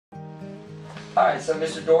All right, so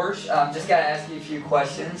Mr. Dorsche, just got to ask you a few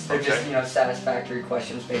questions. They're just, satisfactory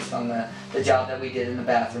questions based on the job that we did in the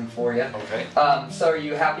bathroom for you. Okay. So are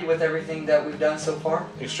you happy with everything that we've done so far?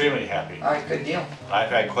 Extremely happy. All right, good deal. I've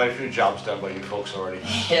had quite a few jobs done by you folks already.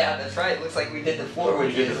 Yeah, that's right. Looks like we did the floor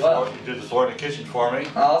with you as well. You did the floor in the kitchen for me.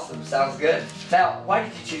 Awesome, sounds good. Now, why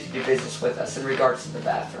did you choose to do business with us in regards to the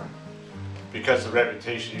bathroom? Because of the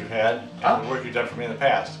reputation you've had and the work you've done for me in the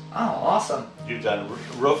past. Oh, awesome. You've done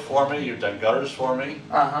roof for me, you've done gutters for me.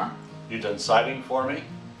 Uh-huh. You've done siding for me.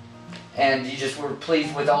 And you just were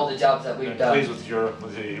pleased with all the jobs that we've done? Pleased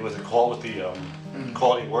with the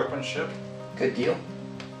quality workmanship. Good deal.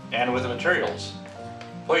 And with the materials.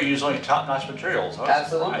 Boy, you use only top-notch materials.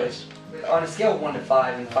 Absolutely. On a scale of 1 to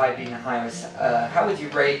 5, and 5 being the highest, how would you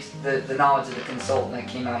rate the knowledge of the consultant that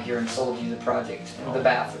came out here and sold you the project, the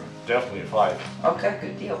bathroom? Definitely a 5. Okay,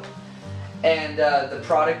 good deal. And the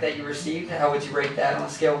product that you received, how would you rate that on a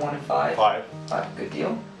scale of 1 to 5? 5. 5, good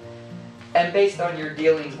deal. And based on your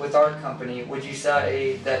dealings with our company, would you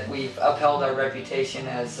say that we've upheld our reputation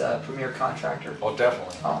as a premier contractor? Oh,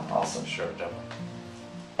 definitely. Oh, awesome. Sure, definitely.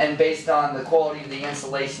 And based on the quality of the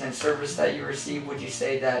installation and service that you received, would you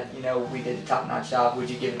say that, we did a top-notch job? Would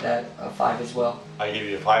you give it that a 5 as well? I give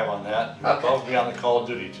you a 5 on that. You're above me on the call of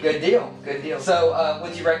duty, too. Good deal, good deal. So,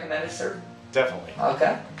 would you recommend it, sir? Definitely.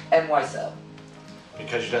 Okay. And why so?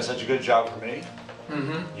 Because you've done such a good job for me.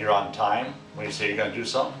 Mm-hmm. You're on time. When you say you're going to do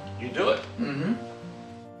something, you do it. Mm-hmm.